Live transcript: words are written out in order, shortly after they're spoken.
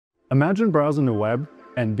Imagine browsing the web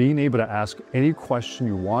and being able to ask any question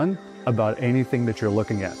you want about anything that you're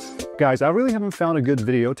looking at. Guys, I really haven't found a good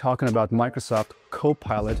video talking about Microsoft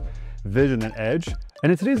Copilot Vision and Edge.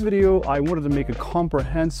 And in today's video, I wanted to make a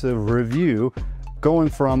comprehensive review going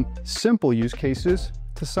from simple use cases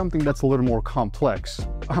to something that's a little more complex.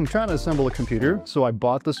 I'm trying to assemble a computer, so I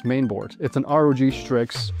bought this mainboard. It's an ROG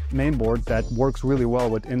Strix mainboard that works really well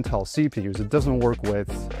with Intel CPUs. It doesn't work with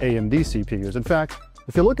AMD CPUs. In fact,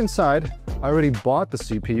 if you look inside, I already bought the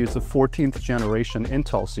CPU. It's a 14th generation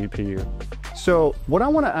Intel CPU. So what I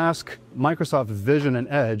want to ask Microsoft Vision and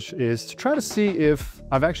Edge is to try to see if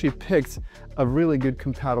I've actually picked a really good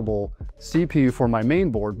compatible CPU for my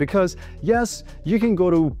mainboard. Because yes, you can go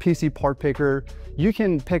to PC Part Picker, you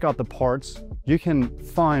can pick out the parts, you can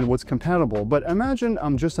find what's compatible, but imagine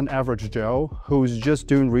I'm just an average Joe who's just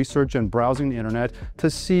doing research and browsing the internet to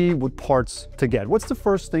see what parts to get. What's the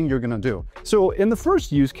first thing you're gonna do? So in the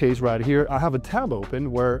first use case right here, I have a tab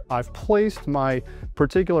open where I've placed my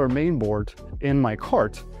particular mainboard in my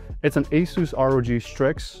cart. It's an Asus ROG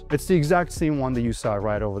Strix. It's the exact same one that you saw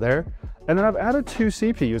right over there. And then I've added two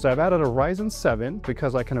CPUs. I've added a Ryzen 7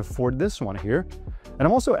 because I can afford this one here. And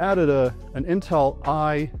I've also added an Intel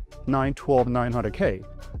i9-12900K.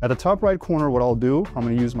 At the top right corner, what I'll do, I'm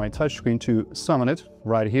gonna use my touchscreen to summon it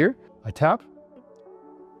right here. I tap.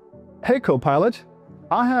 Hey Copilot,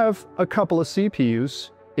 I have a couple of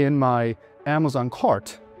CPUs in my Amazon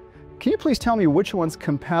cart. Can you please tell me which one's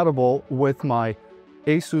compatible with my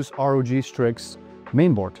Asus ROG Strix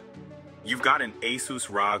mainboard? You've got an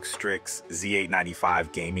Asus ROG Strix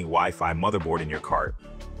Z895 gaming Wi-Fi motherboard in your cart.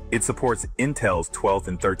 It supports Intel's 12th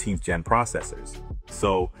and 13th gen processors.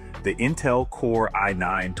 So the Intel Core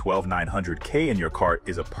i9-12900K in your cart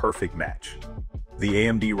is a perfect match. The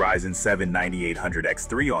AMD Ryzen 7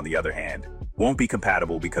 9800X3, on the other hand, won't be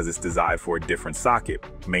compatible because it's designed for a different socket,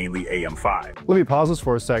 mainly AM5. Let me pause this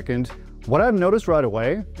for a second. What I've noticed right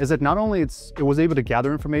away is that not only it was able to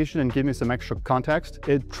gather information and give me some extra context,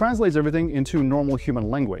 it translates everything into normal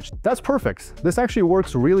human language. That's perfect. This actually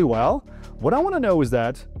works really well. What I want to know is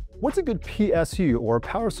that, what's a good PSU or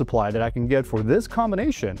power supply that I can get for this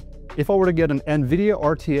combination if I were to get an NVIDIA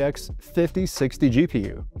RTX 5060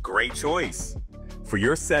 GPU? Great choice. For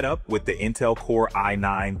your setup with the Intel Core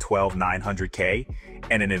i9-12900K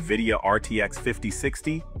and an NVIDIA RTX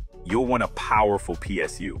 5060, you'll want a powerful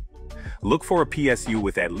PSU. Look for a PSU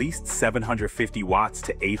with at least 750 watts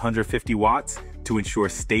to 850 watts to ensure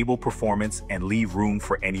stable performance and leave room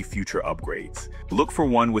for any future upgrades. Look for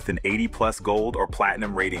one with an 80+ gold or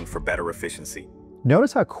platinum rating for better efficiency.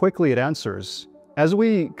 Notice how quickly it answers. As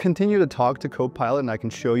we continue to talk to Copilot and I can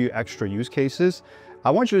show you extra use cases, I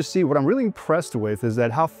want you to see what I'm really impressed with is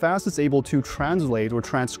that how fast it's able to translate or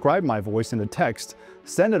transcribe my voice into text,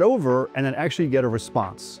 send it over, and then actually get a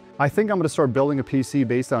response. I think I'm gonna start building a PC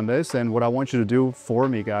based on this, and what I want you to do for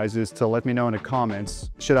me, guys, is to let me know in the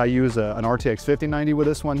comments, should I use an RTX 5090 with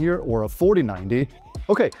this one here or a 4090?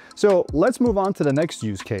 Okay, so let's move on to the next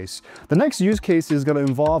use case. The next use case is gonna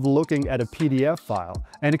involve looking at a PDF file,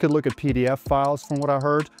 and it could look at PDF files from what I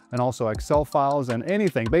heard, and also Excel files and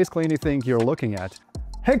anything, basically anything you're looking at.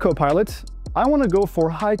 Hey Copilot, I want to go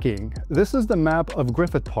for hiking. This is the map of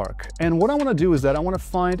Griffith Park. And what I want to do is that I want to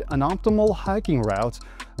find an optimal hiking route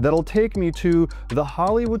that'll take me to the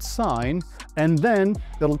Hollywood sign, and then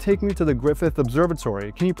that'll take me to the Griffith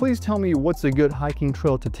Observatory. Can you please tell me what's a good hiking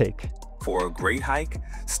trail to take? For a great hike,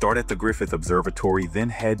 start at the Griffith Observatory, then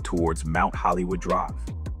head towards Mount Hollywood Drive.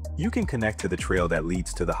 You can connect to the trail that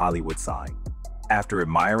leads to the Hollywood sign. After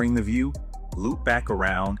admiring the view, loop back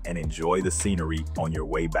around and enjoy the scenery on your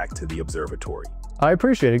way back to the observatory. I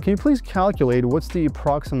appreciate it. Can you please calculate what's the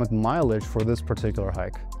approximate mileage for this particular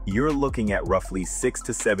hike? You're looking at roughly 6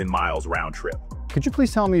 to 7 miles round trip. Could you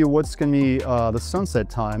please tell me what's going to be the sunset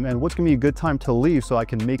time and what's going to be a good time to leave so I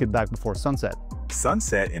can make it back before sunset?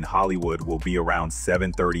 Sunset in Hollywood will be around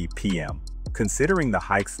 7:30 p.m. Considering the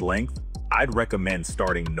hike's length, I'd recommend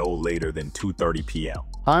starting no later than 2:30 p.m.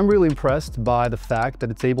 I'm really impressed by the fact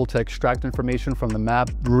that it's able to extract information from the map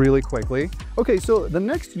really quickly. Okay, so the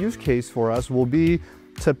next use case for us will be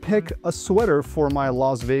to pick a sweater for my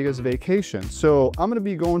Las Vegas vacation. So I'm gonna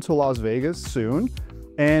be going to Las Vegas soon,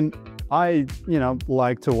 and I,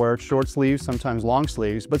 like to wear short sleeves, sometimes long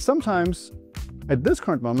sleeves, but sometimes at this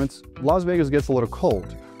current moment, Las Vegas gets a little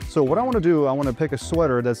cold. So what I want to do, I want to pick a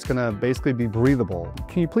sweater that's going to basically be breathable.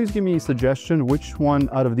 Can you please give me a suggestion which one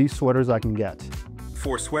out of these sweaters I can get?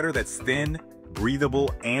 For a sweater that's thin,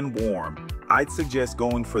 breathable, and warm, I'd suggest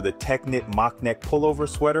going for the Tech-Knit mock neck pullover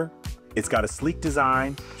sweater. It's got a sleek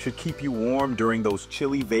design, should keep you warm during those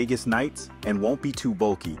chilly Vegas nights, and won't be too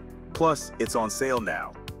bulky. Plus, it's on sale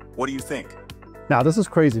now. What do you think? Now, this is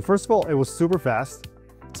crazy. First of all, it was super fast.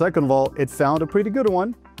 Second of all, it found a pretty good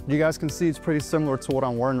one. You guys can see it's pretty similar to what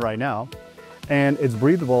I'm wearing right now. And it's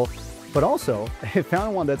breathable, but also it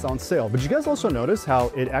found one that's on sale. But you guys also notice how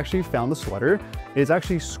it actually found the sweater. It's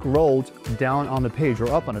actually scrolled down on the page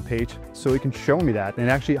or up on the page so it can show me that, and it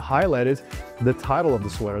actually highlighted the title of the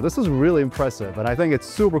sweater. This is really impressive, and I think it's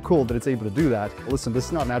super cool that it's able to do that. Listen, this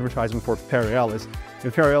is not an advertisement for Perry Ellis.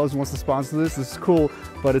 If Perry Ellis wants to sponsor this is cool,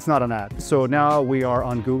 but it's not an ad. So now we are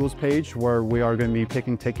on Google's page where we are going to be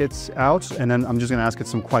picking tickets out, and then I'm just going to ask it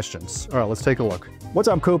some questions. All right, let's take a look. What's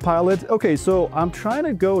up, Copilot? Okay, so I'm trying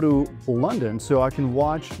to go to London so I can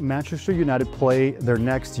watch Manchester United play their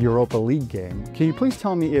next Europa League game. Can you please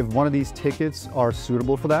tell me if one of these tickets are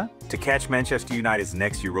suitable for that? To catch Manchester United's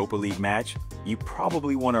next Europa League match, you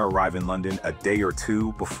probably want to arrive in London a day or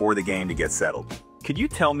two before the game to get settled. Could you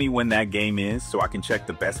tell me when that game is so I can check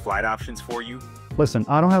the best flight options for you? Listen,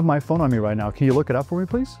 I don't have my phone on me right now. Can you look it up for me,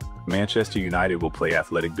 please? Manchester United will play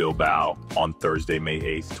Athletic Bilbao on Thursday, May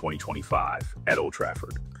 8th, 2025 at Old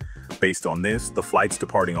Trafford. Based on this, the flights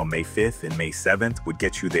departing on May 5th and May 7th would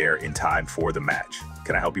get you there in time for the match.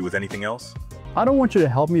 Can I help you with anything else? I don't want you to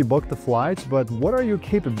help me book the flights, but what are your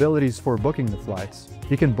capabilities for booking the flights?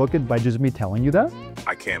 You can book it by just me telling you that?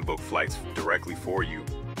 I can't book flights directly for you,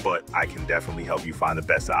 but I can definitely help you find the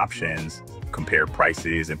best options, compare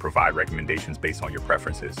prices, and provide recommendations based on your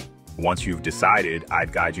preferences. Once you've decided,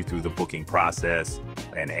 I'd guide you through the booking process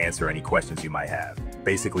and answer any questions you might have.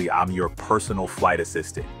 Basically, I'm your personal flight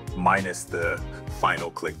assistant, minus the final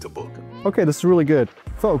click to book. Okay, this is really good.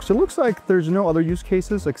 Folks, it looks like there's no other use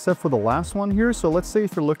cases except for the last one here. So let's say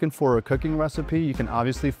if you're looking for a cooking recipe, you can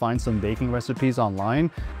obviously find some baking recipes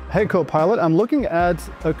online. Hey, Copilot, I'm looking at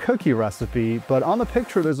a cookie recipe, but on the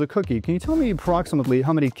picture there's a cookie. Can you tell me approximately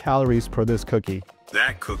how many calories per this cookie?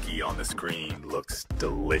 That cookie on the screen looks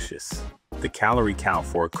delicious. The calorie count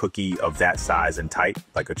for a cookie of that size and type,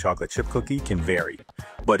 like a chocolate chip cookie, can vary,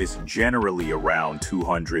 but it's generally around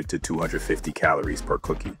 200 to 250 calories per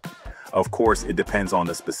cookie. Of course, it depends on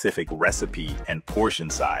the specific recipe and portion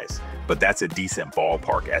size, but that's a decent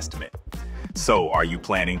ballpark estimate. So, are you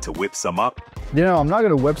planning to whip some up? You know, I'm not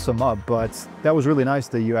going to whip some up, but that was really nice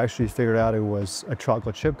that you actually figured out it was a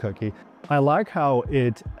chocolate chip cookie. I like how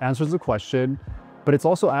it answers the question, but it's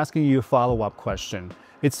also asking you a follow-up question.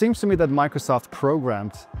 It seems to me that Microsoft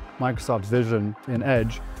programmed Microsoft Vision in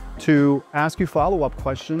Edge to ask you follow-up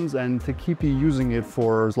questions and to keep you using it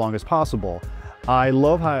for as long as possible. I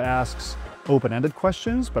love how it asks open-ended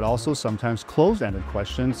questions, but also sometimes closed-ended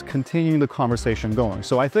questions, continuing the conversation going.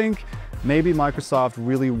 So I think maybe Microsoft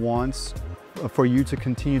really wants for you to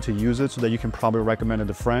continue to use it so that you can probably recommend it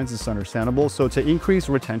to friends. It's understandable. So to increase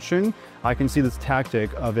retention, I can see this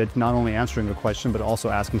tactic of it not only answering a question, but also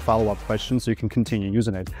asking follow-up questions so you can continue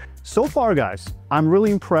using it. So far, guys, I'm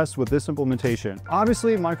really impressed with this implementation.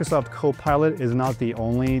 Obviously, Microsoft Copilot is not the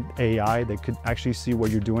only AI that could actually see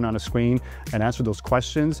what you're doing on a screen and answer those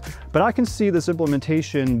questions, but I can see this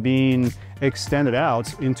implementation being extended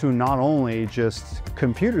out into not only just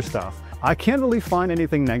computer stuff. I can't really find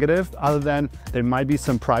anything negative other than there might be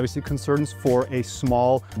some privacy concerns for a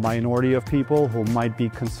small minority of people who might be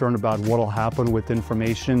concerned about what'll happen with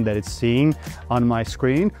information that it's seeing on my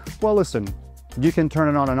screen. Well, listen, you can turn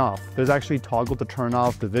it on and off. There's actually a toggle to turn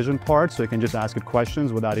off the vision part, so you can just ask it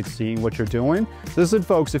questions without it seeing what you're doing. This is it,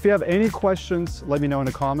 folks. If you have any questions, let me know in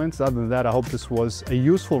the comments. Other than that, I hope this was a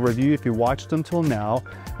useful review. If you watched until now,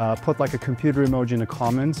 put like a computer emoji in the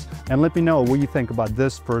comments and let me know what you think about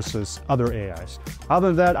this versus other AIs. Other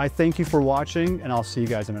than that, I thank you for watching and I'll see you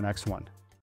guys in the next one.